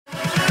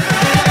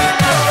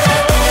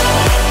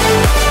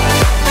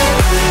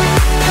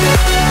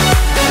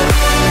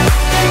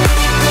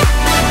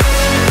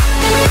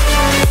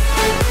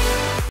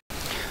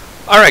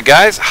Alright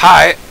guys,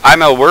 hi,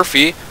 I'm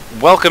Elwirfy.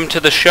 Welcome to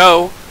the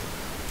show.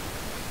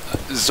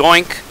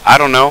 Zoink, I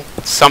don't know,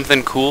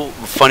 something cool,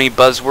 funny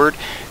buzzword.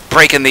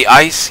 Breaking the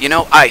ice, you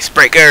know,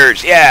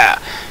 icebreakers, yeah.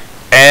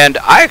 And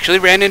I actually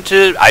ran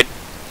into,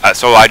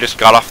 so I just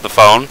got off the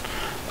phone,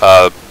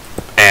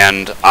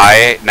 and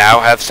I now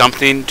have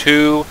something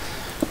to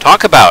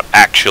talk about,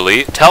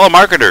 actually.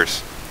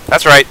 Telemarketers.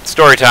 That's right,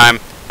 story time.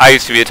 I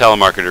used to be a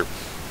telemarketer.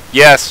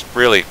 Yes,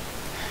 really.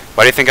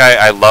 Why do you think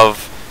I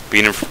love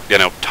being,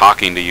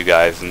 talking to you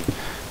guys, and,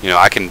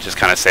 I can just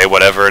kind of say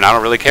whatever, and I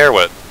don't really care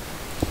what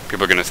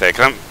people are going to say.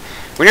 Cause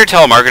when you're a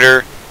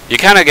telemarketer, you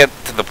kind of get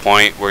to the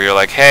point where you're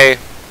like, hey,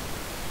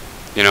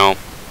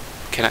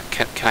 can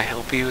I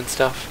help you and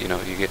stuff? You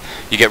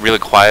get really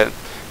quiet,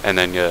 and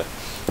then they're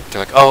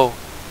like, oh,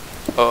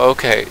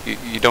 okay,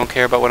 you don't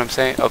care about what I'm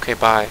saying? Okay,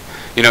 bye.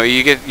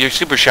 You're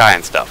super shy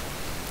and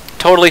stuff.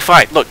 Totally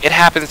fine. Look, it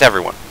happens to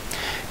everyone.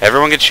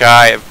 Everyone gets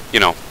shy.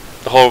 The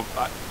whole.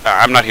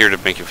 I'm not here to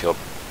make you feel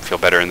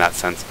better in that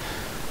sense.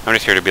 I'm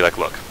just here to be like,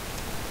 look,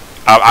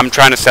 I'm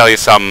trying to sell you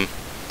some.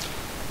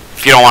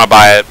 If you don't want to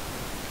buy it,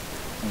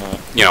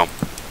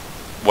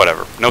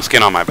 whatever. No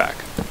skin on my back,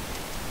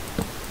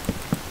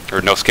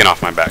 or no skin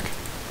off my back.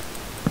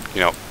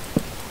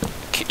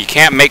 You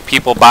can't make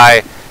people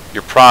buy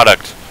your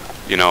product.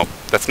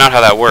 That's not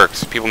how that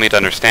works. People need to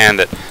understand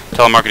that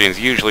telemarketing is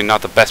usually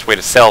not the best way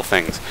to sell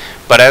things.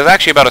 But it was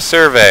actually about a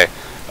survey.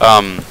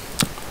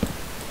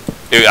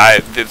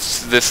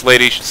 This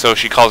lady, so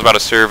she calls about a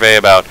survey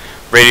about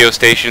radio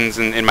stations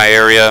in my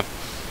area,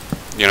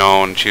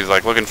 and she's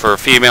like looking for a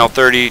female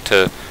 30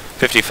 to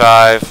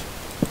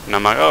 55, and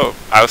I'm like, oh,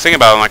 I was thinking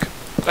about it, I'm like,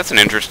 that's an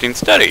interesting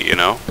study,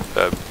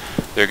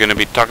 they're going to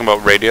be talking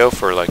about radio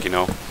for, like,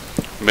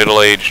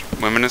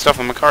 middle-aged women and stuff.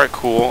 I'm like, alright,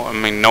 cool. I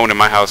mean, no one in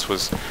my house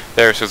was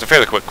there, so it was a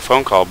fairly quick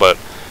phone call, but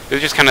it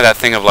was just kind of that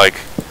thing of like,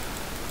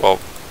 well,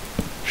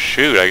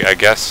 shoot, I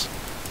guess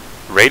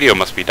radio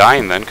must be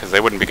dying then, because they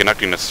wouldn't be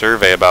conducting a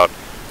survey about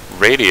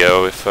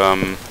radio if,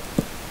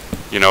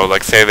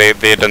 like, say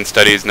they had done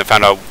studies and they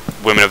found out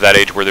women of that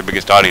age were their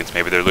biggest audience.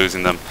 Maybe they're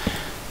losing them.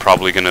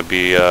 Probably going to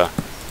be, I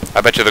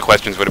bet you the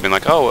questions would have been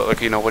like, oh,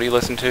 like, what do you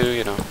listen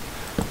to,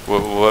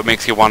 what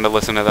makes you want to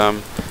listen to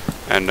them?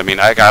 And, I mean,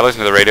 I listen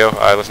to the radio.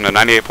 I listen to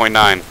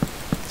 98.9.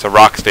 It's a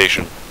rock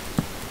station.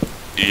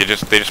 They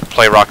just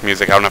play rock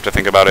music. I don't have to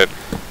think about it.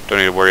 Don't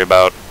need to worry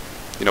about,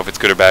 if it's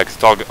good or bad,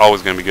 because it's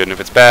always going to be good. And if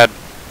it's bad,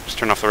 just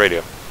turn off the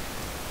radio.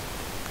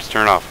 Just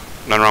turn it off.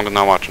 Nothing wrong with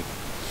not watching.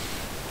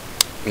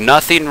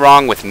 Nothing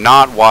wrong with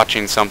not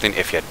watching something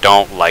if you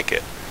don't like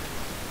it.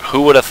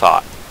 Who would have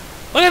thought?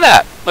 Look at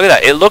that. Look at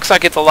that. It looks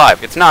like it's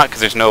alive. It's not,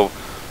 because there's no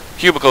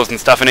cubicles and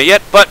stuff in it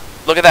yet, but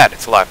look at that.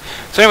 It's alive.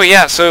 So anyway,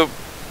 yeah, so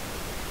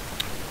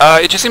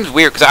it just seems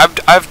weird, because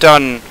I've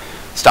done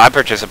I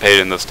participated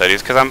in those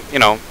studies, because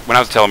when I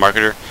was a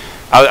telemarketer,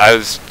 I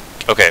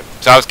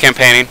was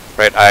campaigning,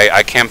 right?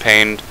 I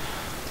campaigned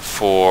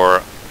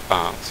for,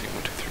 let's see,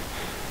 1, 2, 3.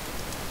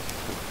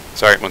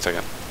 Sorry, 1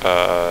 second.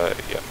 Yeah,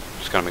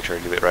 just gotta make sure I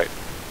do that right.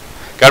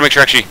 Gotta make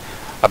sure actually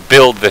I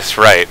build this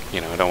right. I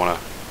don't want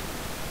to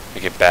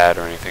make it bad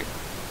or anything.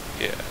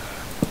 Yeah.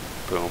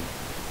 Boom.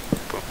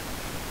 Boom.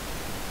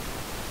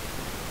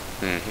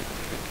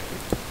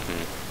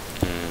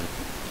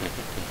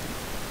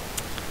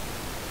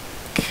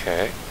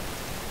 Okay.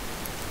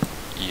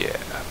 Yeah,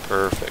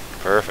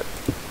 perfect.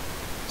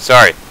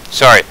 Sorry.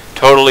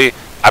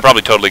 I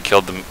probably totally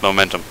killed the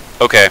momentum.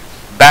 Okay,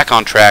 back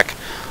on track.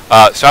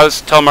 So I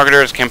was telemarketer,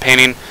 I was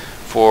campaigning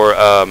for,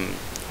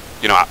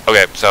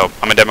 okay, so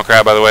I'm a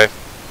Democrat, by the way,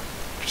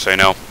 just so you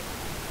know.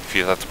 If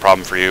that's a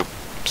problem for you,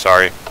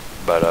 sorry,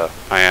 but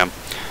I am.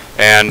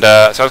 And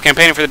so I was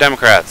campaigning for the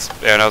Democrats,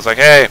 and I was like,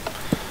 hey,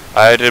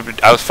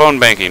 I was phone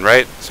banking,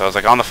 right? So I was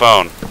like on the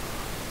phone,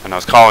 and I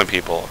was calling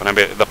people, and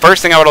the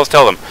first thing I would always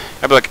tell them,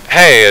 I'd be like,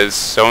 hey, is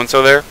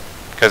so-and-so there?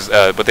 Because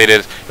what they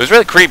did, it was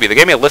really creepy. They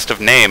gave me a list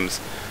of names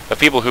of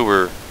people who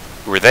were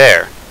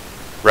there,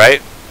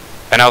 right?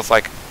 And I was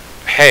like,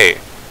 hey,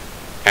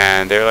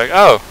 and they were like,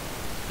 oh,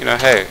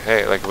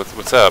 hey, like,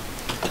 what's up?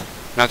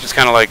 And I was just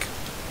kind of like,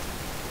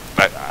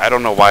 I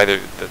don't know why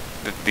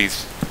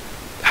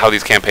how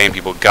these campaign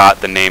people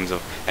got the names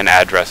of and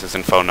addresses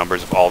and phone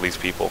numbers of all these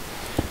people.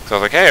 So I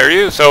was like, hey, are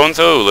you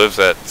so-and-so who lives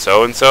at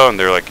so-and-so? And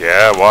they're like,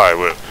 yeah, why?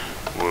 What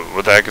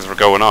the heck is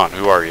going on?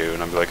 Who are you?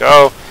 And I'm like,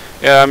 oh,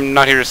 yeah, I'm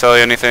not here to sell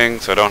you anything,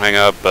 so don't hang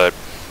up, but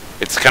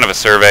it's kind of a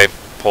survey,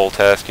 poll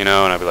test, and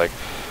I'd be like,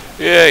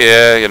 yeah,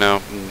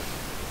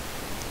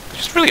 It's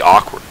just really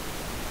awkward.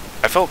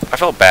 I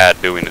felt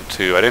bad doing it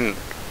too. I didn't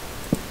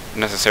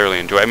necessarily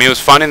enjoy it. I mean, it was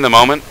fun in the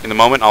moment.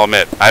 I'll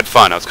admit, I had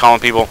fun. I was calling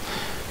people,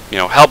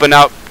 helping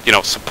out,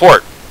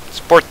 support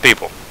the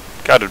people.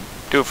 Got to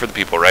do it for the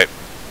people, right?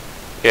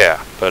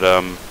 Yeah, but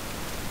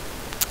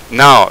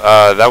no,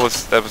 that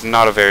was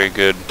not a very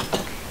good.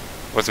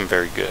 Wasn't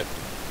very good.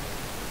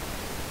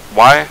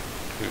 Why?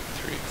 2,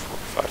 3,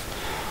 4,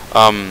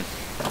 5.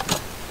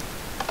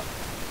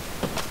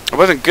 It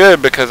wasn't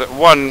good because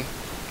one,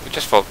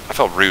 I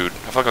felt rude.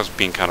 I felt like I was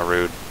being kind of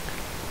rude.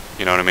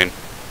 You know what I mean?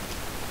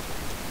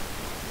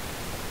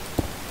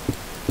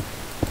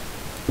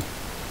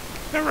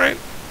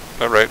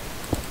 that right?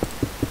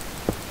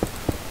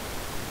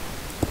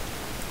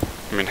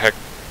 I mean, heck,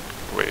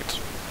 wait,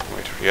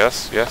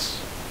 yes, yes,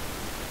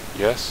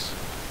 yes.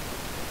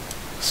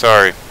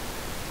 Sorry,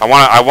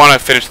 I wanna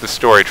finish the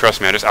story.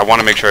 Trust me, I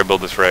wanna make sure I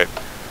build this right.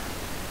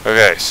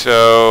 Okay,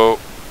 so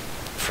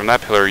from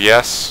that pillar,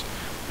 yes,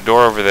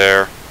 door over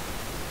there.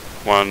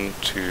 1,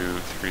 2,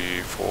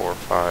 3, 4,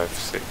 5,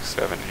 6,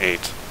 7,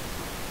 8.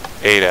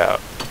 8 out.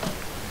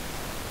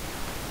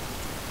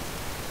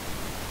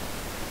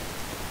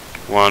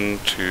 1,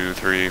 2,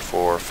 3,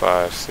 4,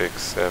 5,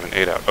 6, 7,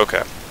 8 out.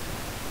 Okay.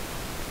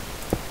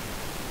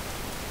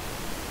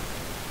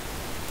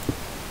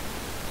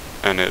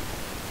 And it...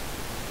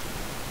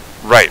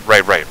 Right.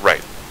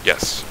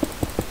 Yes.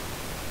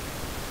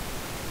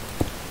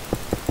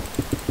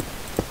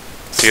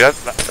 See,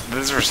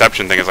 this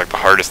reception thing is like the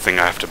hardest thing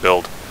I have to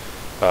build,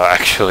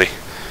 actually,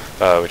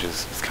 which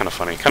is kind of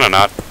funny. Kind of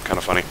not, kind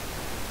of funny.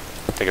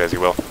 Take it as you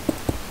will.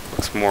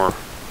 Looks more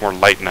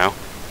light now.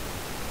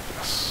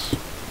 Yes.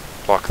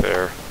 Block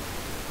there.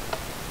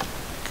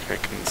 Okay, I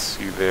can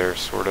see there,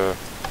 sorta.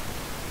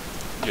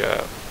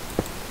 Yeah.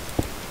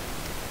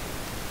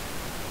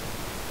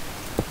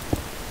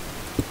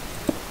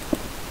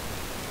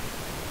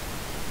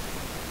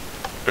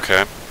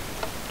 Okay.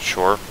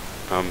 Sure.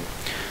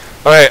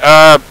 Okay,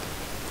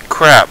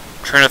 crap.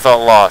 Train of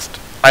thought lost.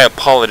 I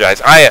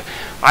apologize.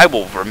 I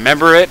will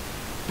remember it,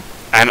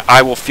 and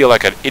I will feel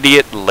like an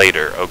idiot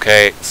later,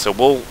 okay? So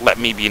we'll let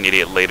me be an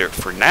idiot later.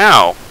 For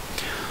now,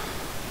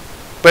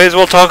 may as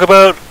well talk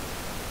about,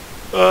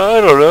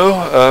 I don't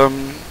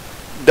know,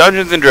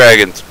 Dungeons and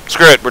Dragons.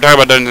 Screw it, we're talking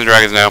about Dungeons and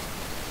Dragons now.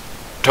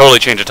 Totally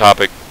change the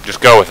topic.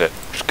 Just go with it.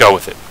 Just go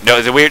with it. No,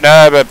 is it weird?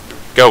 Nah, but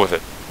go with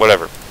it.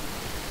 Whatever.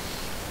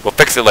 We'll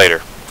fix it later.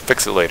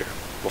 Fix it later.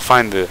 We'll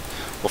find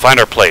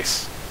our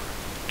place.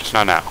 Just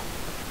not now.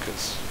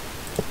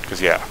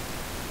 Cause yeah.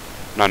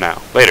 Not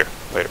now. Later.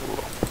 Later we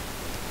will.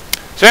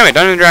 So anyway,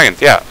 Dungeons and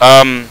Dragons, yeah.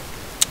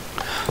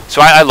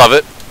 So I love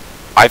it.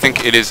 I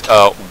think it is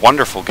a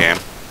wonderful game,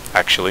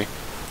 actually.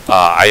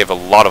 I have a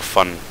lot of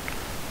fun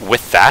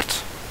with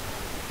that.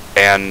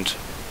 And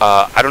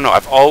I don't know,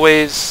 I've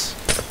always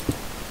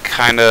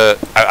kinda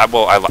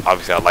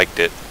obviously I liked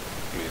it.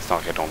 I mean, it's not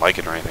like I don't like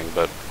it or anything,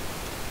 but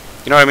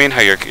you know what I mean? How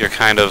you're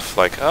kind of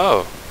like,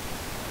 oh,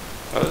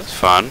 this is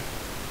fun.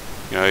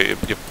 You know,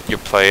 you're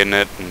playing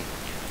it, and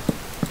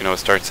you know it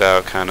starts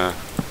out kind of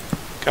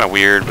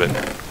weird, but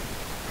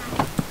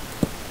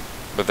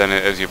then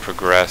as you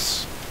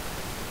progress,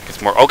 it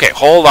gets more. Okay,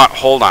 hold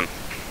on.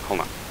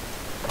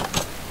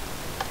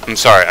 I'm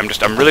sorry.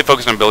 I'm really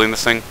focused on building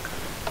this thing,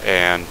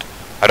 and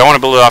I don't want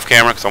to build it off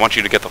camera because I want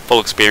you to get the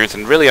full experience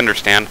and really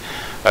understand.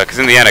 Because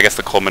in the end, I guess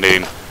the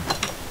culminating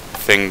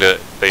thing that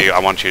I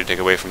want you to take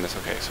away from this.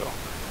 Okay, so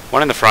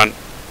one in the front.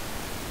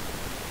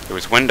 There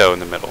was window in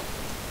the middle,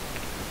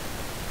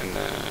 and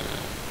then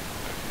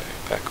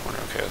back corner.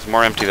 Okay, it's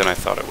more empty than I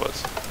thought it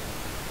was.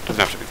 It doesn't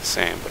have to be the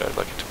same, but I'd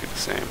like it to be the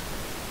same,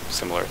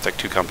 similar. It's like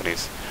two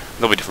companies.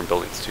 There'll be different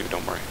buildings too.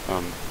 Don't worry.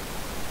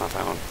 Not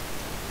that one.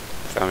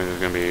 That means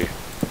there's gonna be.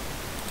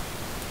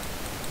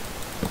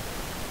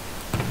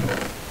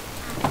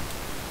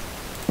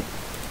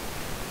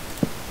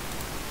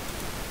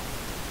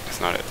 That's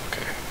not it.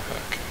 Okay.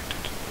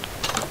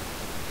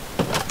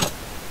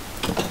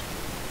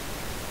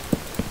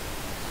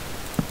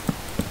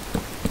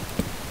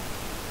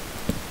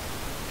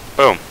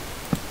 Boom.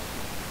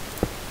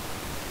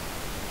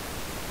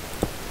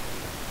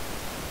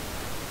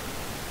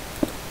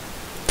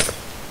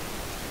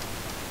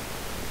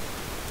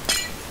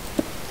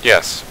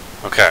 Yes.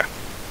 Okay.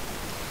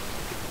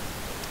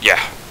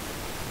 Yeah.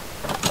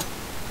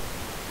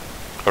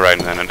 Alright,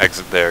 and then an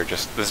exit there.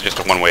 This is just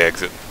a one-way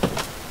exit.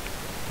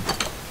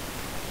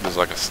 This is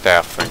like a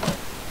staff thing.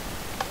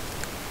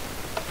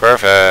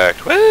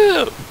 Perfect.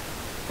 Woo!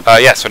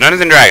 Yeah, so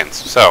Dungeons and Dragons.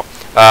 So,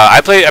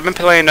 I've been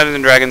playing Dungeons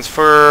and Dragons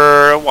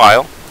for a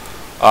while.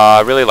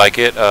 I really like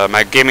it.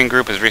 My gaming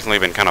group has recently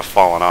been kind of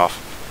falling off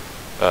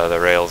the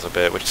rails a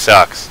bit, which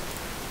sucks.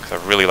 Because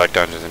I really like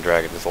Dungeons and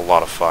Dragons. It's a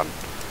lot of fun.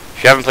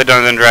 If you haven't played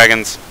Dungeons and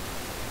Dragons,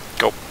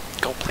 go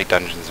play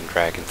Dungeons and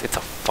Dragons. It's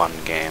a fun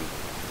game.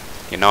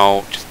 You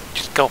know,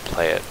 just go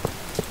play it.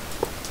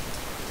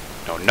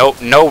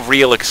 No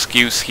real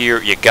excuse here.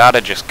 You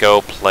gotta just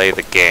go play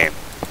the game.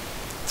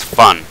 It's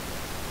fun.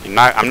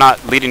 I'm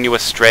not leading you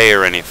astray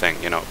or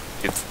anything. You know,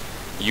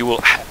 you will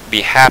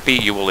be happy.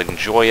 You will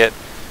enjoy it.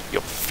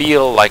 You'll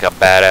feel like a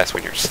badass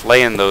when you're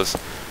slaying those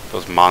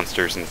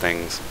monsters and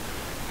things,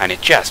 and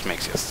it just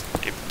makes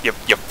you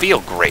feel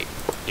great.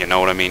 You know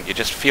what I mean? You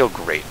just feel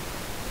great.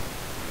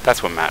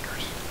 That's what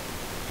matters.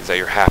 Is that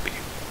you're happy.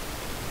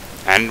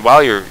 And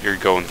while you're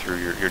going through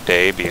your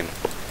day being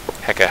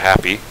hecka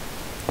happy,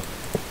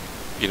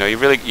 you know, you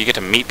get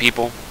to meet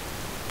people,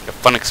 you have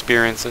fun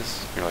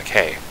experiences. You're like,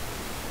 hey,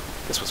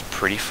 this was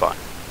pretty fun.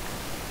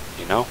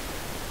 You know?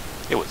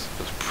 It was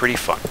pretty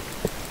fun.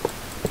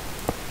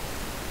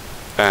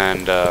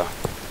 And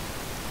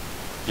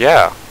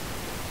yeah.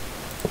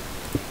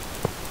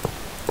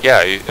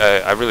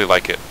 Yeah, I really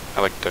like it.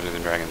 I like Dungeons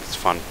and Dragons. It's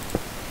fun.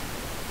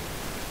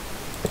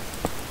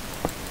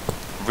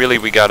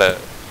 really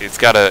it's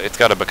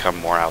gotta become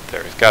more out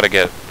there. It's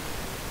gotta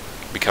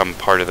become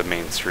part of the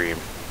mainstream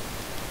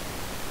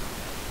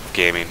of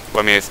gaming.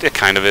 Well, I mean, it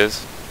kind of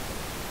is.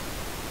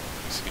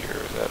 Let's see here,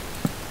 is that?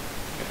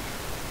 Yeah.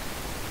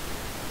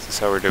 Is this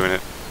how we're doing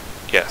it?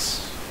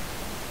 Yes.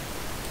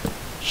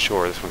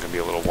 Sure, this one can be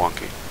a little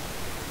wonky.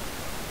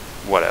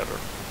 Whatever.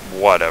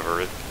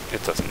 Whatever.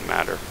 It doesn't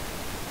matter.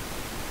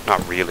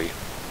 Not really.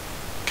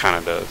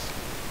 Kinda does.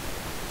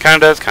 Kinda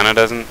does, kinda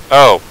doesn't.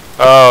 Oh!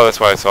 Oh, that's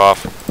why it's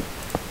off.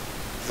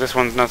 This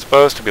one's not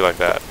supposed to be like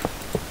that.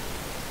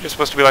 You're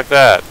supposed to be like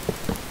that.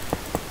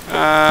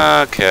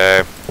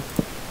 Okay.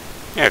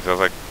 Yeah, because I was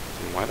like,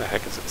 why the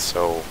heck is it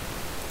so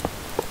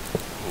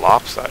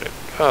lopsided?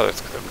 Oh, that's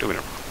because I'm doing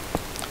it wrong.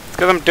 It's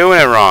because I'm doing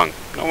it wrong.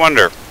 No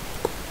wonder.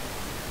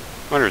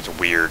 No wonder it's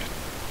weird.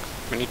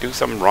 When you do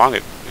something wrong,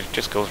 it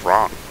just goes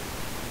wrong.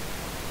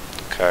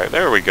 Okay,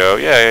 there we go.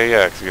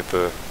 Yeah. Because you get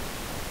the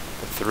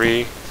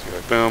 3. So you're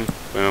like, boom,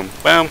 boom,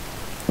 boom,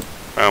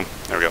 boom.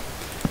 There we go.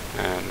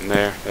 And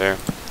there.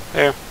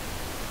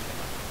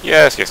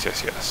 Yes.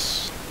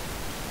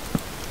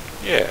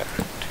 Yeah.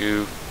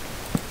 2,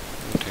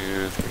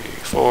 2, 3,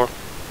 4.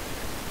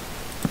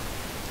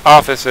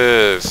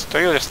 Offices.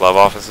 Don't you just love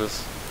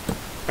offices?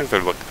 I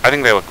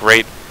think they look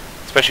great,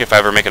 especially if I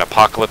ever make an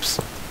apocalypse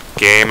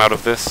game out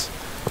of this,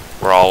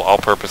 where I'll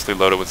purposely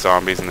load it with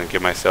zombies and then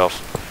give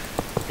myself,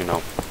 you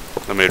know,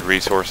 limited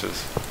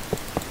resources.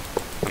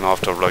 And I'll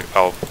have to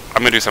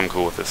I'm gonna do something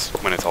cool with this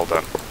when it's all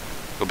done.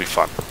 It'll be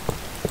fun.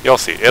 You'll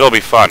see. It'll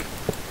be fun.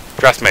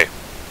 Trust me.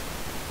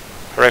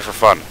 Hooray for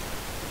fun.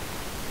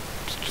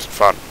 It's just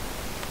fun.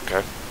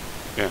 Okay?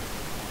 Yeah.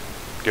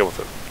 Deal with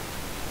it.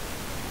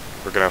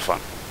 We're gonna have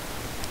fun.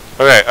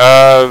 Okay,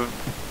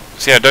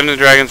 so yeah, Dungeons &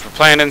 Dragons, we're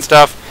playing and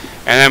stuff,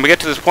 and then we get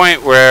to this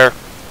point where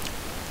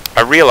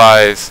I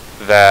realize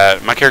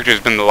that my character has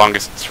been the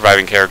longest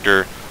surviving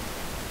character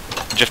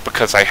just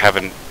because I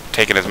haven't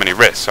taken as many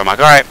risks. So I'm like,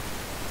 alright,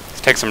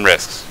 let's take some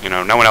risks. You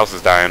know, no one else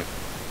is dying.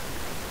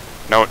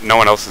 No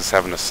one else is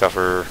having to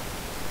suffer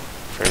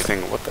for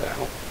anything. What the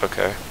hell?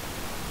 Okay.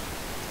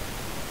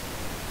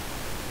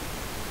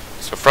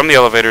 So from the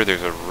elevator,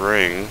 there's a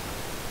ring.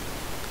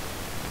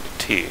 A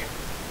T.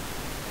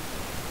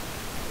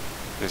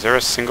 Is there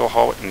a single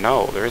hallway?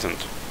 No, there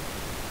isn't.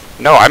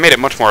 No, I made it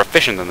much more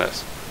efficient than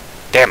this.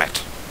 Damn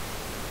it.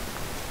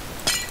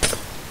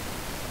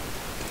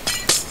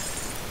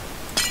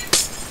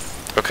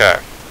 Okay.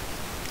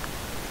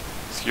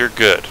 So you're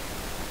good.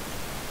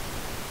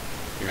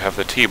 You have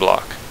the T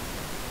block.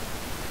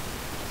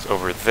 It's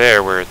over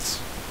there where it's...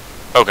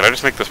 Oh, can I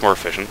just make this more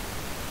efficient?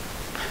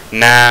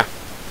 Nah.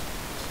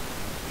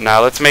 Nah,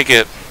 let's make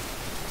it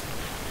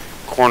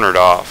cornered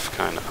off,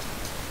 kind of.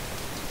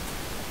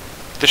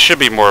 This should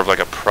be more of like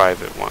a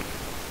private one.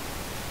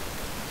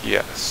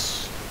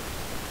 Yes.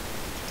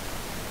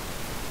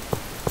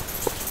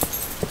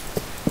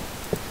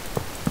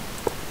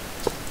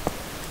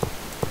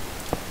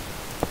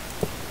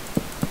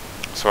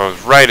 So I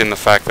was right in the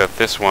fact that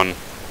this one...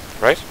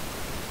 Right?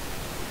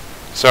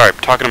 Sorry, I'm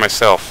talking to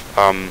myself.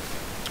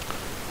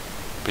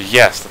 But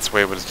yes, that's the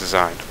way it was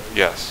designed.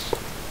 Yes.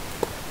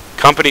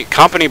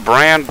 Company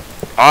brand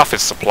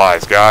office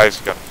supplies, guys.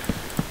 Got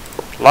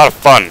a lot of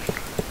fun.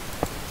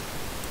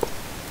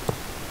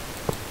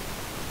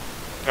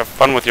 Have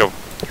fun with your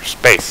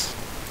space.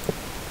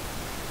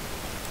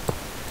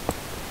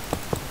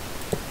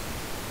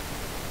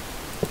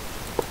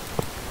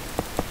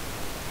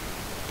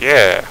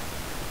 Yeah.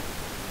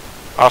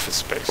 Office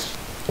space.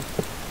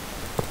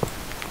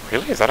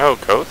 Really? Is that how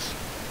it goes?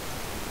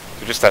 Is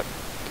there just that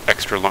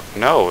extra long...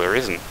 No, there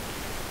isn't.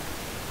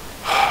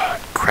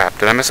 Crap,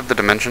 did I mess up the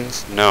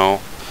dimensions? No.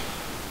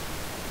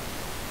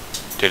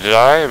 Did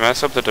I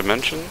mess up the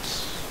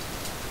dimensions?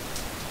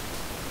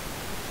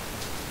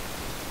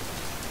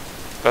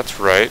 That's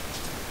right.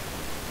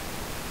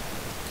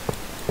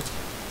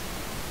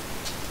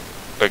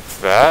 Like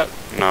that?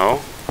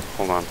 No.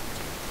 Hold on.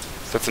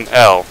 So that's an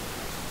L.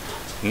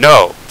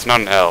 No, it's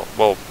not an L.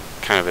 Well,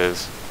 kind of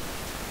is.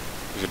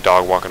 There's a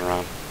dog walking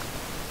around.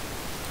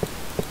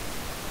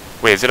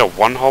 Wait, is it a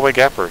 1 hallway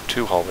gap or a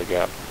 2 hallway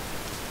gap?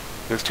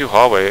 There's 2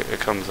 hallway, it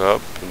comes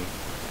up and...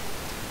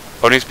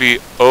 Oh, it needs to be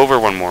over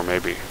 1 more,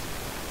 maybe.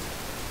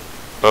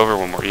 Over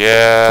 1 more.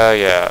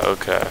 Yeah,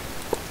 okay.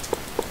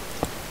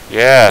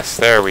 Yes,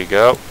 there we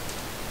go.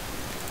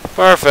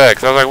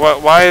 Perfect. So I was like,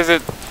 what? Why is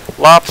it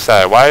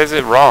lopsided? Why is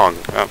it wrong?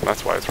 Oh,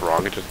 that's why it's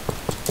wrong. I just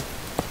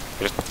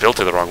built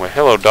it the wrong way.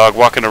 Hello, dog,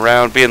 walking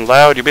around, being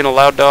loud. You being a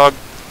loud dog?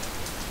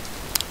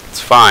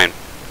 It's fine.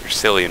 You're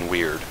silly and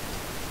weird.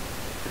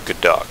 You're a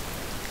good dog.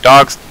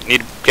 Dogs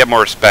need to get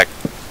more respect.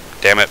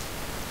 Damn it.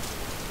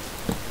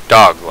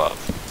 Dog love.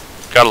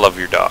 Gotta love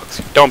your dogs.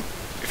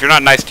 If you're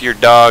not nice to your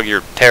dog, you're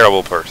a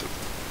terrible person.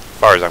 As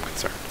far as I'm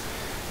concerned.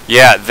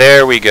 Yeah,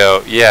 there we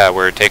go. Yeah,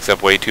 where it takes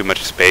up way too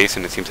much space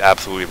and it seems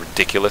absolutely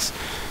ridiculous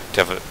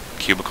to have a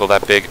cubicle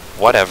that big.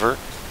 Whatever.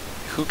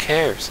 Who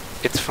cares?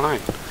 It's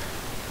fine.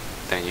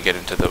 Then you get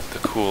into the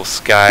cool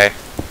sky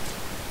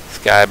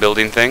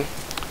building thing,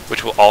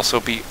 which will also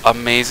be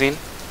amazing.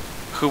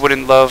 Who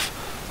wouldn't love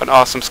an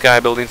awesome sky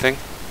building thing.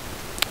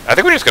 I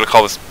think we're just gonna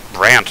call this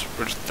rant.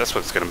 That's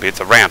what it's gonna be.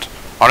 It's a rant.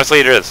 Honestly,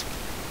 it is.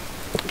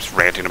 I'm just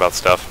ranting about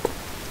stuff.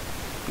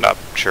 Not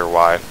sure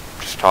why.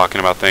 Just talking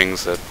about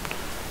things that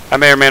I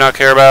may or may not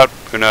care about.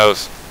 Who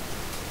knows?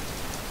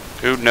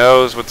 Who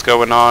knows what's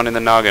going on in the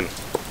noggin?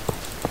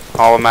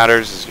 All that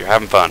matters is you're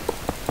having fun.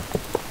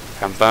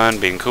 Having fun,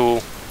 being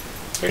cool.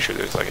 Make sure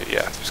there's like a,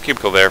 yeah, there's a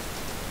cubicle there.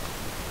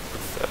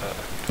 With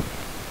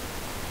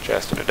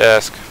chest and a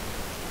desk.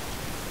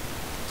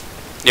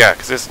 Yeah,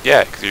 because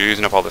you're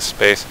using up all this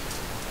space.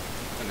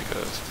 And it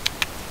goes,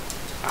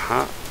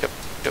 yep,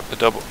 the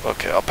double.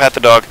 Okay, I'll pat the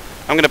dog.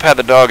 I'm gonna pat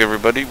the dog,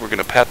 everybody. We're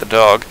gonna pat the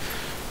dog.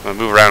 I'm gonna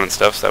move around and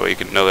stuff, so that way you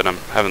can know that I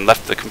haven't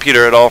left the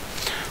computer at all,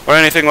 or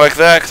anything like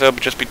that, because that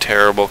would just be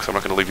terrible, because I'm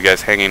not gonna leave you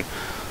guys hanging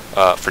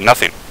for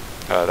nothing.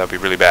 That'd be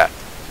really bad.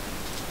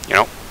 You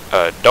know,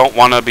 don't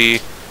want to be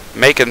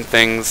making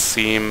things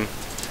seem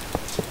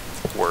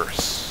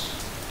worse.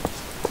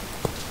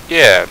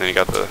 Yeah, and then you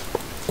got the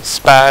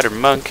spider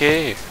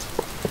monkey.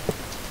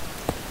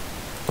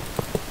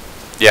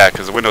 Yeah,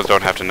 because the windows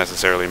don't have to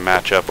necessarily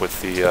match up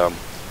with the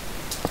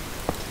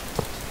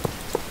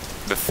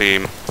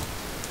theme.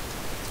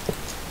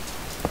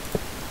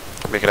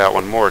 Make it out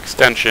one more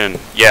extension.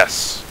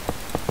 Yes.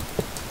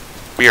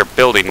 We are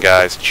building,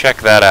 guys. Check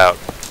that out.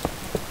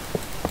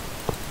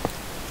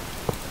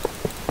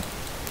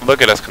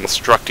 Look at us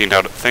constructing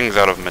things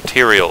out of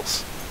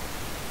materials.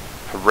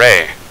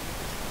 Hooray.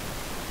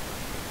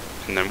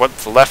 And then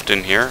what's left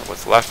in here?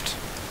 What's left?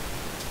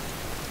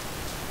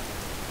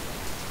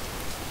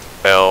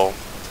 L.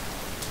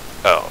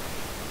 L.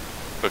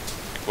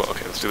 Well,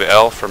 okay, let's do the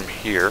L from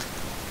here.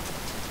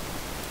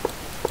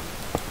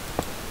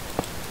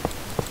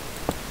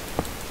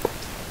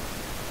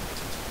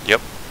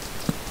 Yep.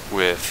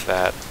 With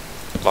that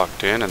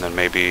locked in, and then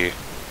maybe...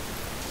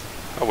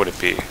 How would it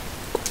be?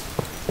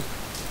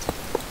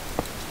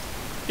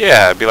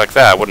 Yeah, it'd be like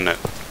that, wouldn't it?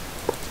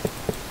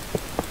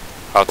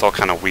 How it's all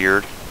kind of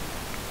weird.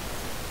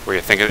 Where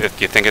you think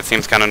it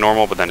seems kind of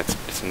normal, but then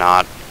it's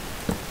not.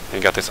 And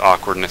you got this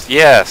awkwardness.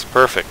 Yes,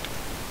 perfect.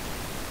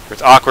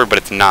 It's awkward, but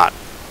it's not.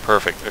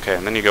 Perfect. Okay,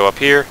 and then you go up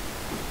here.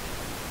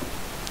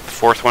 The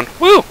fourth one.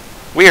 Woo!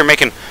 We are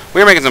making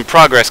some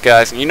progress,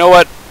 guys. And you know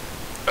what?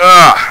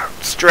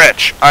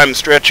 Stretch. I'm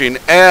stretching,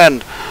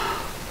 and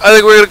I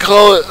think we're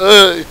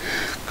gonna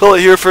call it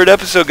here for an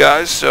episode,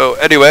 guys. So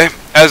anyway,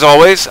 as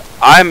always,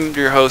 I'm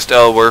your host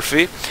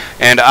Elwirfy,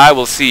 and I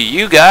will see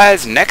you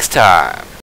guys next time.